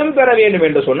அதிகம் பெற வேண்டும்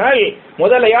என்று சொன்னால்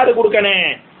முதல்ல யாரு கொடுக்கணும்,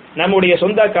 நம்முடைய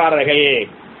சொந்தக்காரர்கள்.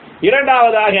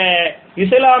 இரண்டாவதாக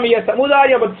இஸ்லாமிய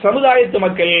சமுதாயத்து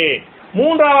மக்கள்.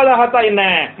 மூன்றாவதாகத்தான் என்ன,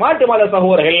 மாற்று மத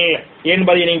சகோதரர்கள்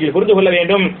என்பதை நீங்கள் புரிந்து கொள்ள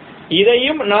வேண்டும்.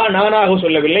 இதையும் நான் நானாக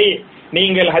சொல்லவில்லை,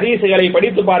 நீங்கள் ஹதீசுகளை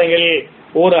படித்து பாருங்கள்.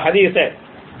 ஒரு ஹதீஸ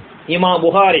இமாம்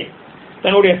புகாரி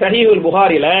தன்னுடைய சஹீஹுல்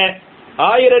புகாரில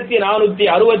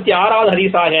 1466வது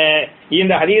ஹதீஸாக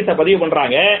இந்த ஹதீஸ பதிவு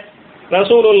பண்றாங்க.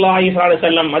 ரசூலுல்லாஹி ஸல்லல்லாஹு அலைஹி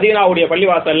வஸல்லம் மதீனாவுடைய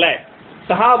பள்ளிவாசல்ல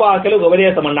சஹாபாக்களுக்கு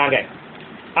உபதேசம் பண்ணாங்க.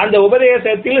 அந்த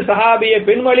உபதேசத்தில் சஹாபிய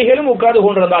பெண்மணிகளும் உட்கார்ந்து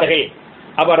கொண்டிருந்தார்கள்.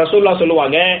 அப்ப ரசூலுல்லாஹ்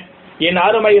சொல்லுவாங்க, என்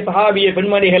அருமை சஹாபிய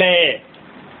பெண்மணிகளே,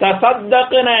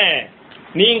 தஸத்தக்ன,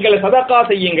 நீங்கள் சதகா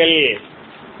செய்யுங்கள்.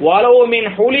 வலவு மின்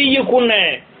ஹுலியுக்குன்ன,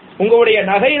 உங்களுடைய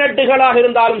நகை நட்டுகளாக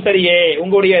இருந்தாலும் சரியே,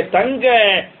 உங்களுடைய தங்க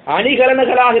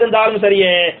அணிகலன்களாக இருந்தாலும்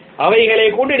சரியே, அவைகளை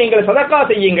கொண்டு நீங்கள் சதகா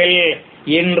செய்யுங்கள்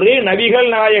என்று நபிகள்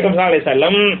நாயகம் ஸல்லல்லாஹு அலைஹி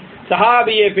வஸல்லம்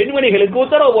சஹாபிய பெண்மணிகளுக்கு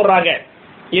உத்தரவு போடுறாங்க.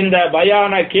 இந்த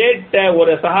பயான கேட்ட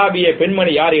ஒரு சஹாபிய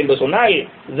பெண்மணி யார் என்று சொன்னால்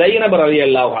ஸைனப்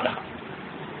ரலியல்லாஹு அன்ஹா.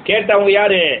 கேட்டவங்க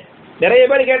யாரு, நிறைய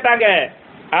பேர் கேட்டாங்க.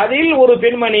 அதில் ஒரு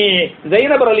பெண்மணி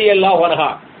ஸைனப் ரலியல்லாஹு அன்ஹா.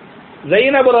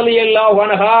 ஸைனப் ரலியல்லாஹு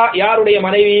அன்ஹா யாருடைய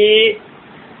மனைவி,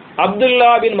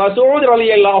 அப்துல்லா பின் மஸ்ஊத்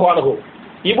ரலியல்லாஹு அன்ஹு.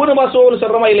 இப்னு மஸ்ஊத்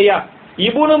சொல்றோமா இல்லையா,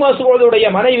 இப்னு மஸ்ஊதுடைய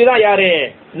மனைவி தான் யாரு,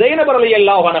 ஸைனப்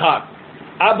ரலியல்லாஹு அன்ஹா.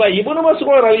 அப்ப இப்னு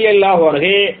மஸ்ஊத் ரலியல்லாஹு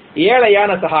அன்ஹு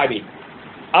ஏழையான சஹாபி,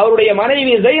 அவருடைய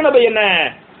மனைவி ஸைனப் என்ன,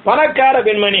 பணக்கார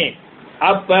பெண்மணி.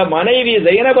 அப்ப மனைவி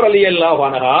ஸைனப் ரலியல்லாஹு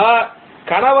அன்ஹா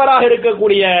கணவராக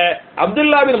இருக்கக்கூடிய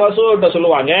அப்துல்லா பின் மஸ்ஊத்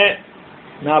சொல்லுவாங்க,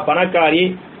 நான் பணக்காரி,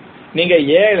 நீங்க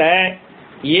ஏழை,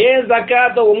 ஏன்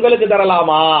ஜக்காத்தை உங்களுக்கு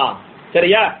தரலாமா,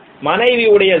 சரியா,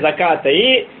 மனைவியுடைய ஜக்காத்தை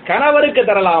கணவருக்கு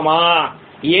தரலாமா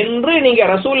என்று நீங்க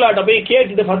ரசூலுல்லாஹ்ட்ட போய்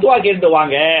கேட்டுட்டு ஃபத்வா கேட்டு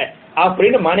வாங்க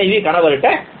அப்படின்னு மனைவி கணவர்கிட்ட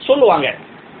சொல்லுவாங்க.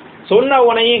 சொன்ன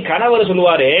உடனே கணவர்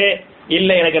சொல்லுவாரு, இல்ல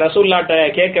எனக்கு ரசூலுல்லாஹ்ட்ட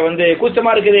கேட்க வந்து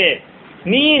கூச்சமா இருக்குது,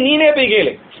 நீனே போய்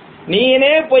கேளு,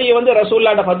 நீனே போய் வந்து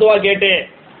ரசூலுல்லாஹ்ட்ட ஃபத்வா கேட்டு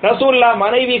ரசூலுல்லாஹ்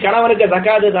மனைவி கணவனுக்கு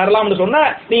ஜக்காத்து தரலாம்னு சொன்னா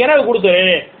நீ எனக்கு கொடுத்துரு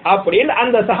அப்படின்னு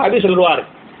அந்த சஹாபி சொல்லுவார்.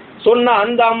 சொன்ன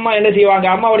அந்த அம்மா என்ன செய்வாங்க,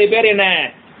 அம்மாவுடைய பேர் என்ன,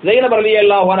 ஸைனப்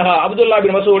ரலியல்லாஹு அன்ஹா, அப்துல்லா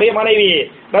பின் மஸ்ஊதுடைய மனைவி.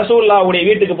 ரசூலுல்லாஹ்வுடைய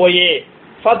வீட்டுக்கு போய்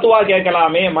ஃபத்வா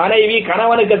கேட்கலாமே, மனைவி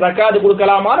கணவனுக்கு ஜக்காத்து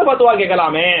கொடுக்கலாமான்னு ஃபத்வா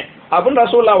கேட்கலாமே அப்படின்னு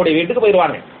ரசூலுல்லாஹ்வுடைய வீட்டுக்கு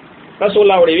போயிடுவாங்க.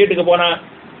 ரசூலுல்லாஹ்வுடைய வீட்டுக்கு போனா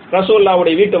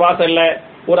ரசூலுல்லாஹ்வுடைய வீட்டு வாசல்ல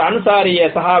ஒரு அன்சாரிய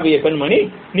சஹாபிய பெண்மணி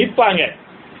நிப்பாங்க.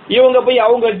 இவங்க போய்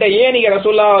அவங்ககிட்ட, ஏன் நீங்க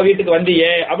ரசூலுல்லாஹ் வீட்டுக்கு வந்தீங்க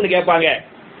அப்படின்னு கேட்பாங்க.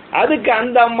 அதுக்கு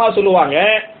அந்த அம்மா சொல்லுவாங்க,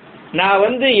 நான்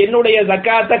வந்து என்னுடைய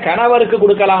ஜக்காத்தை கணவருக்கு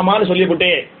கொடுக்கலாமான்னு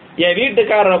சொல்லிவிட்டு என்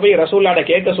வீட்டுக்காரரை போய் ரசூலுல்லாஹ்ட்ட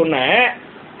கேட்க சொன்னேன்.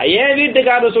 என்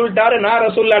வீட்டுக்காரர் சொல்லிட்டாரு, நான்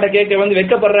ரசூலுல்லாஹ்ட்ட கேட்க வந்து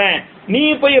வெட்கப்படுறேன், நீ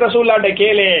போய் ரசூலுல்லாஹ்ட்ட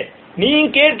கேளு, நீ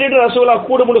கேட்டுட்டு ரசூலுல்லாஹ்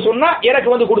கூடுமுடு சொன்னா எனக்கு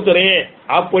வந்து கொடுத்துரு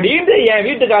அப்படின்னு என்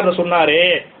வீட்டுக்காரர் சொன்னாரு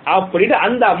அப்படின்னு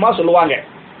அந்த அம்மா சொல்லுவாங்க.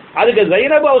 அதுக்கு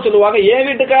ஸைனபா சொல்லுவாங்க, என்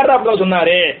வீட்டுக்காரர் அப்படி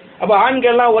சொன்னாரு, அப்ப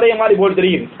ஆண்கள் எல்லாம் ஒரே மாதிரி போல்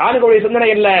தெரியுது, ஆண்களுடைய சிந்தனை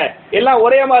இல்ல, எல்லாம்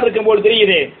ஒரே மாதிரி இருக்கும் போல்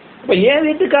தெரியுது, அப்ப என்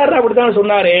வீட்டுக்காரர் அப்படித்தான்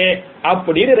சொன்னாரு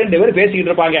அப்படின்னு ரெண்டு பேரும்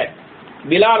பேசிக்கிட்டு இருப்பாங்க.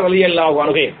 பிலால் ரலியல்லாஹு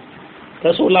அன்ஹு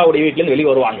ரசூலுல்லாஹ்வுடைய வீட்டுல இருந்து வெளியே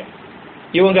வருவாங்க.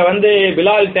 இவங்க வந்து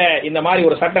பிலால்கிட்ட இந்த மாதிரி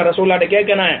ஒரு சட்டம் ரசூலுல்லாஹ்ட்ட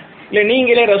கேட்கணும், இல்ல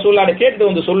நீங்களே ரசூலுல்லாஹ்ட்ட கேட்டு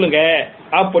வந்து சொல்லுங்க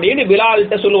அப்படின்னு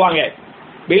பிலால்கிட்ட சொல்லுவாங்க.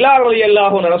 பிலால்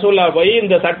ரலியல்லாஹு அன்ஹு ரசூலுல்லாஹ் போய்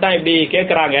இந்த சட்டம் இப்படி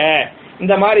கேட்கறாங்க,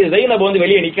 இந்த மாதிரி ஸைனப் வந்து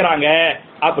வெளியே நிக்கிறாங்க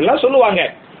அப்படிலாம் சொல்லுவாங்க.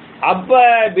 அப்ப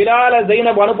பிலால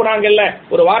ஜைனப் அனுப்புனாங்கல்ல,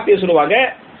 ஒரு வார்த்தையை சொல்லுவாங்க,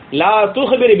 லா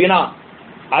துஹ்பிர் பினா,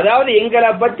 அதாவது எங்களை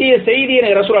பற்றிய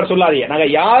செய்தியை ரசூலுல்லாஹ் சொல்லாதீங்க, நாங்க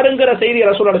யாருங்கிற செய்தியை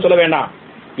ரசூலுல்லாஹ் சொல்ல வேண்டாம்,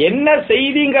 என்ன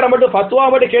செய்திங்கிற மட்டும் ஃபத்வா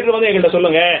மட்டும் கேட்டு வந்து எங்கள்கிட்ட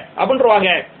சொல்லுங்க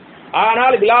அப்படின்றாங்க.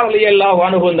 ஆனால் பிலால் ரலியல்லாஹு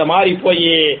அன்ஹு இந்த மாதிரி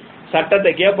போய்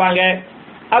சட்டத்தை கேட்பாங்க.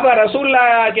 அப்ப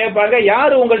ரசூலுல்லாஹ் கேட்பாங்க,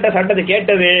 யாரு உங்கள்கிட்ட சட்டத்தை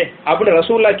கேட்டது அப்படின்னு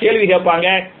ரசூலுல்லாஹ் கேள்வி கேட்பாங்க.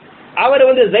 அவர்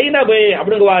வந்து ஜைனப்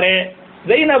அப்படிங்குவாரு.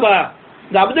 ஜைனபா,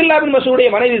 இந்த அப்துல்லா பின் மசூடைய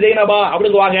மனைவி ஜைனபா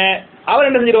அப்படிங்குவாங்க. அவர்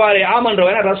என்ன செஞ்சிருவாரு,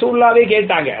 ஆமன்றவர், ரசூலுல்லாவே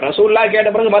கேட்டாங்க. ரசூலுல்லாஹ் கேட்ட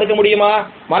பிறகு மறுக்க முடியுமா,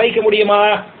 மறைக்க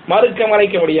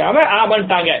முடியாம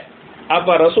ஆமன்ட்டாங்க. அப்ப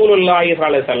ரசூலுல்லாஹி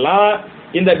ஸல்லல்லாஹு அலைஹி வஸல்லம்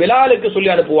இந்த பிலாலுக்கு சொல்லி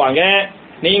அனுப்புவாங்க,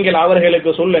 நீங்கள்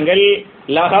அவர்களுக்கு சொல்லுங்கள்,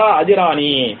 லஹா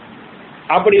அஜ்ரானி,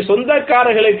 அப்படி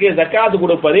சொந்தக்காரர்களுக்கு ஜக்காத்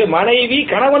கொடுப்பது மனைவி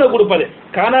கணவனுக்கு கொடுப்பது,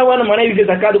 கணவன் மனைவிக்கு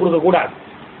ஜக்காத் கொடுக்க கூடாது.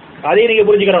 அதை நீங்க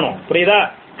புரிஞ்சுக்கணும், புரியுதா?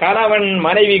 கணவன்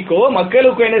மனைவிக்கோ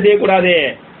மக்களுக்கோ என்ன செய்யக்கூடாது,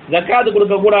 ஜக்காத்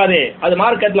கொடுக்க கூடாது, அது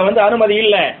மார்க்கெட்ல வந்து அனுமதி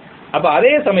இல்லை. அப்ப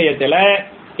அதே சமயத்துல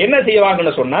என்ன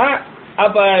செய்வாங்கன்னு சொன்னா,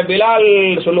 அப்ப பிலால்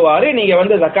சொல்லுவாரு, நீங்க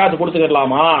வந்து ஜக்காத்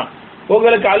கொடுத்துக்கலாமா,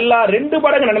 உங்களுக்கு அல்லாஹ் 2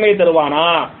 மடங்கு நன்மையை தருவானா.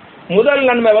 முதல்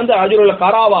நன்மை வந்து அஜ்ருல்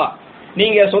கராவா,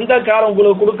 நீங்க சொந்தக்காரன்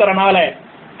உங்களுக்கு கொடுக்கறனால,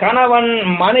 கணவன்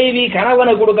மனைவி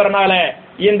கணவனுக்கு கொடுக்கறனால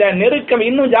இந்த நெருக்கம்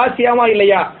இன்னும் ஜாஸ்தியாமா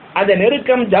இல்லையா, அந்த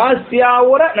நெருக்கம்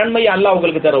ஜாஸ்தியாவோட நன்மையை அல்லாஹ்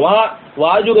உங்களுக்கு தருவான்.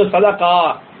 வாஜுரு சதகா,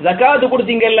 ஜக்காத்து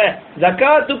கொடுத்தீங்கல்ல,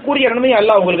 ஜக்காத்துக்குரிய நன்மையை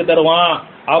அல்லாஹ் உங்களுக்கு தருவான்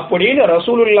அப்படின்னு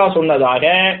ரசூலுல்லாஹ் சொன்னதாக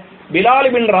பிலால்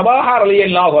பின் ரபாஹா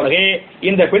ரலியல்லாஹு அன்ஹு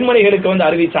இந்த பெண்மணிகளுக்கு வந்து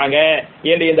அறிவிச்சாங்க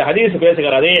என்று இந்த ஹதீஸ்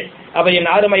பேசுகிறது. அப்ப என்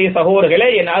அருமை சகோதரர்களே,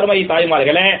 என் அருமை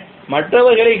தாய்மார்களே,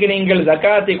 மற்றவர்களுக்கு நீங்கள்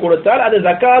ஜக்காத்தை கொடுத்தால் அது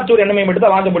ஜக்காத்துடைய நன்மை மட்டும்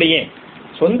தான் வாங்க முடியும்.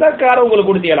 சொந்தக்காரர் உங்களுக்கு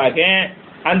கொடுத்தீங்களாக்க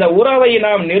அந்த உறவை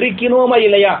நாம் நெருக்கினோமா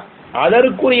இல்லையா,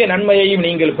 அதற்குரிய நன்மையையும்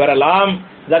நீங்கள் பெறலாம்.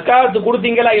 ஜக்காத்து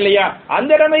கொடுத்தீங்களா இல்லையா,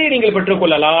 அந்த நன்மையை நீங்கள்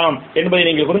பெற்றுக்கொள்ளலாம் என்பதை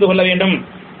நீங்கள் புரிந்து கொள்ள வேண்டும்.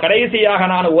 கடைசியாக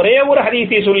நான் ஒரே ஒரு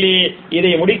ஹதீஸை சொல்லி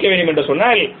இதை முடிக்க வேண்டும் என்று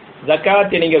சொன்னால்,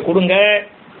 ஜக்காத்தை நீங்க கொடுங்க.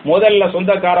 முதல்ல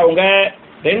சொந்தக்காரவங்க,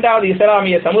 2வது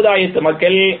இஸ்லாமிய சமுதாயத்து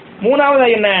மக்கள், 3வது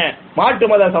என்ன மாற்று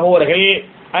மத சகோதரர்கள்.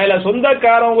 அதுல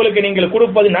சொந்தக்காரவங்களுக்கு நீங்கள்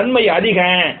கொடுப்பது நன்மை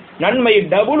அதிகம், நன்மை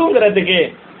டபுளுங்கிறதுக்கு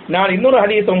நான் இன்னொரு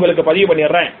ஹதீஸ் உங்களுக்கு பதிவு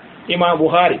பண்ணிடுறேன். இமாம்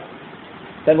புகாரி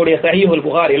தங்களுடைய சஹீஹுல்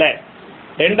புகாரில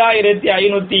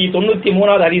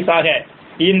 2593வது ஹதீஸாக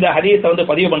இந்த ஹதீஸை வந்து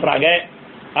பதிவு பண்றாங்க.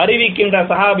 அறிவிக்கின்ற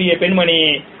சஹாபிய பெண்மணி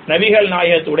நபிகள்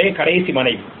நாயகத்துடைய கடைசி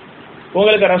மனைவி.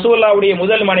 உங்களுக்கு ரசூலுல்லாஹ்வுடைய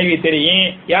முதல் மனைவி தெரியும்,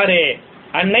 யாரு?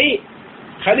 அன்னை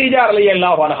ஹதீஜா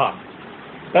ரலியல்லாஹு அன்ஹா.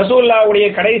 ரசூலுல்லாஹ்வுடைய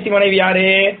கடைசி மனைவி யாரு?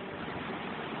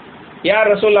 யார்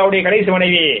ரசூலுல்லாஹ்வுடைய கடைசி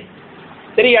மனைவி?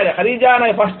 தெரியாது. ஹதீஜா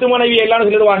ஃபர்ஸ்ட் மனைவி எல்லாரும்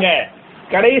சொல்லிடுவாங்க,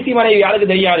 கடைசி மனைவி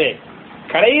யாருக்கு தெரியாது.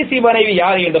 கடைசி மனைவி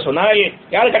யார் என்று சொன்னால்,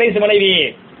 யார் கடைசி மனைவி?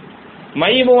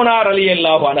 மைமூனா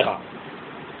ரலியல்லாஹு அன்ஹா.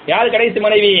 யார் கடைசி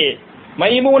மனைவி?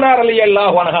 மைமூனா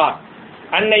ரலியல்லாஹு அன்ஹா.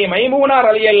 அன்னை மைமூனா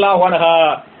ரலியல்லாஹு அன்ஹா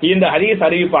இந்த ஹதீஸ்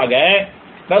அறிவிப்பாங்க.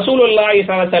 ரசூலுல்லாஹி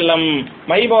ஸல்லல்லாஹு அலைஹி வஸல்லம்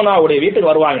மைமூனாவுடைய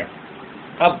வீட்டுக்கு வருவாங்க.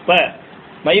 அப்ப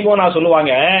மைமூனா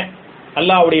சொல்லுவாங்க,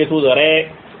 அல்லாஹ்வுடைய தூதரே,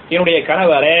 என்னுடைய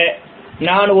கணவரே,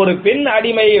 நான் ஒரு பெண்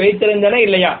அடிமையை வைத்திருந்தேனே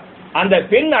இல்லையா, அந்த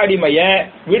பெண் அடிமையை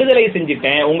விடுதலை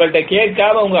செஞ்சுட்டேன், உங்கள்கிட்ட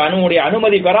கேட்காம உங்க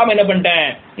அனுமதி பெறாம என்ன பண்ணிட்டேன்,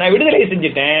 நான் விடுதலை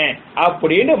செஞ்சுட்டேன்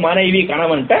அப்படின்னு மனைவி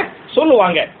கணவன்கிட்ட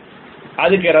சொல்லுவாங்க.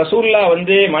 அதுக்கு ரசூலுல்லாஹ்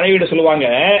வந்து மனைவிட சொல்லுவாங்க,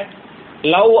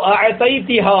 லவ்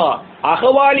அஸைதிஹா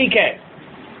அஹ்வாலிக,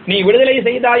 நீ விடுதலை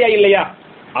செய்தாயா இல்லையா,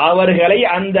 அவர்களை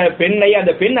அந்த பெண்ணை,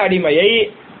 அந்த பெண் அடிமையை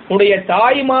உன்னுடைய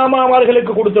தாய்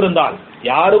மாமாவர்களுக்கு கொடுத்திருந்தால்,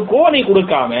 யாருக்கோ நீ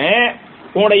கொடுக்காம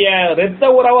உன்னுடைய இரத்த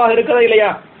உறவாக இருக்கிறதா இல்லையா,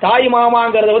 தாய்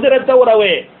மாமாங்கிறது வந்து இரத்த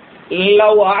உறவு,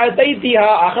 லவ் அஸைதிஹா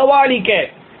அஹ்வாலிக,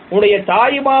 உன்னுடைய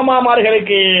தாய்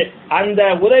மாமாமார்களுக்கு அந்த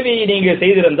உதவியை நீங்க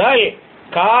செய்திருந்தால்,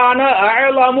 கான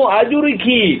அஅலமு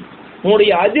அஜ்ருகி,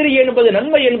 உன்னுடைய அஜ்ர் என்பது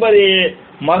நன்மை என்பது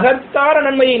மகத்தான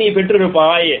நன்மையை நீ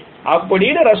பெற்றிருப்பாய்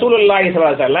அப்படின்னு ரசூலுல்லாஹி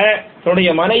ஸல்லல்லாஹு அலைஹி வஸல்லம் தன்னுடைய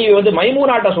மனைவி வந்து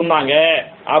மைமூனாட்ட சொன்னாங்க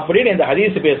அப்படின்னு இந்த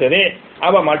ஹதீஸ் பேசுது.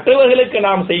 அப்ப மற்றவர்களுக்கு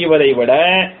நாம் செய்வதை விட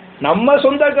நம்ம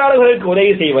சொந்தக்காரர்களுக்கு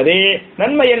உதவி செய்வது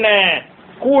நன்மை என்ன,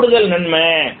 கூடுதல் நன்மை,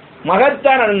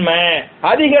 மகத்தான நன்மை,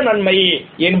 அதிக நன்மை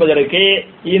என்பதற்கு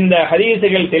இந்த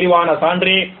ஹதீசுகள் தெளிவான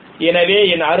சான்று. எனவே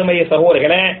என் அருமை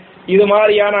சகோதரர்களே, இது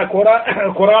மாதிரியான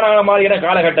கொரோனா மாதிரியான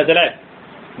காலகட்டத்தில்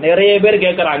நிறைய பேர்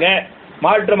கேட்கறாங்க,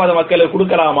 மாற்று மத மக்களுக்கு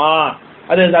கொடுக்கலாமா,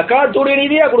 அது ஜக்காத்துடைய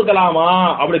நிதியா கொடுக்கலாமா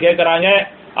அப்படி கேட்கறாங்க.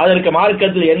 அதற்கு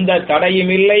மார்க்கத்தில் எந்த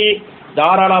தடையும் இல்லை,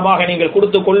 தாராளமாக நீங்கள்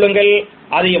கொடுத்துக் கொள்ளுங்கள்,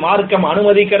 அதை மார்க்கம்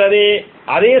அனுமதிக்கிறது.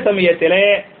 அதே சமயத்தில்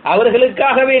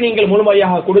அவர்களுக்காகவே நீங்கள்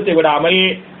முழுமையாக கொடுத்து விடாமல்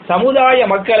சமுதாய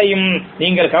மக்களையும்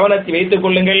நீங்கள் கவனத்தில் வைத்துக்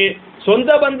கொள்ளுங்கள்,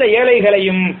 சொந்த பந்த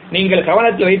ஏழைகளையும் நீங்கள்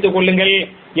கவனத்தில் வைத்துக் கொள்ளுங்கள்.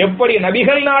 எப்படி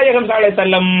நபிகள் நாயகம் ஸல்லல்லாஹு அலைஹி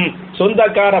வஸல்லம்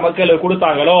சொந்தக்கார மக்களுக்கு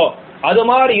கொடுத்தாங்களோ அது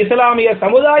மாதிரி இஸ்லாமிய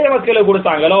சமுதாய மக்களுக்கு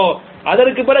கொடுத்தாங்களோ,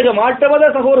 அதற்கு பிறகு மாற்று மத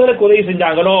சகோதரர்களுக்கு உதவி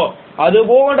செஞ்சாங்களோ, அது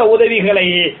போன்ற உதவிகளை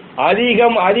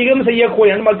அதிகம் அதிகம்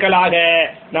செய்யக்கூடிய நன்மக்களாக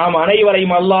நாம்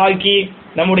அனைவரையும் அல்லாஹ் ஆக்கி,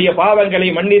 நம்முடைய பாவங்களை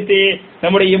மன்னித்து,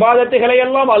 நம்முடைய இபாதத்துகளை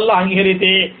எல்லாம் அல்லாஹ்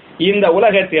அங்கீகரித்து, இந்த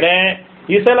உலகத்தில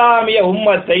இஸ்லாமிய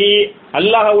உம்மத்தை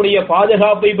அல்லாஹ்வுடைய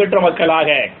பாதுகாப்பை பெற்ற மக்களாக,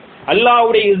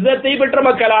 அல்லாஹ்வுடைய இஸ்ஸத்தை பெற்ற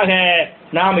மக்களாக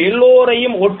நாம்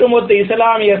எல்லோரையும் ஒட்டுமொத்த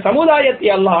இஸ்லாமிய சமுதாயத்தை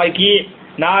அல்லாஹ் ஆக்கி,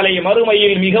 நாளை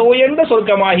மறுமையில் மிக உயர்ந்த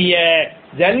சொர்க்கமாகிய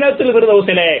ஜன்னத்துல்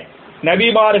ஃபிர்தௌஸிலே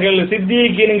நபிமார்கள்,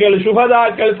 சித்தீகீன்கள்,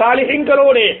 சுஹதாக்கள்,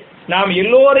 சாலிஹீன்களோடு நாம்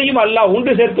எல்லோரையும் அல்லாஹ்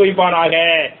ஒன்று சேர்த்து வைப்பானாக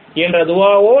என்ற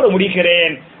துஆவோடு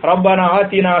முடிக்கிறேன். ரப்பனா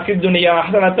ஆத்தினா ஃபித் துன்யா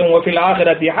ஹஸனத்தன் வ ஃபில்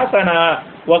ஆখিরাতি ஹஸனா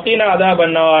வ கினா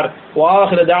அஸாபன் நார் வ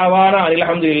ஆகிரு தஅவானா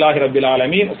அல்ஹம்துலில்லாஹி ரப்பில்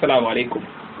ஆலமீன். அஸ்ஸலாமு அலைக்கும்.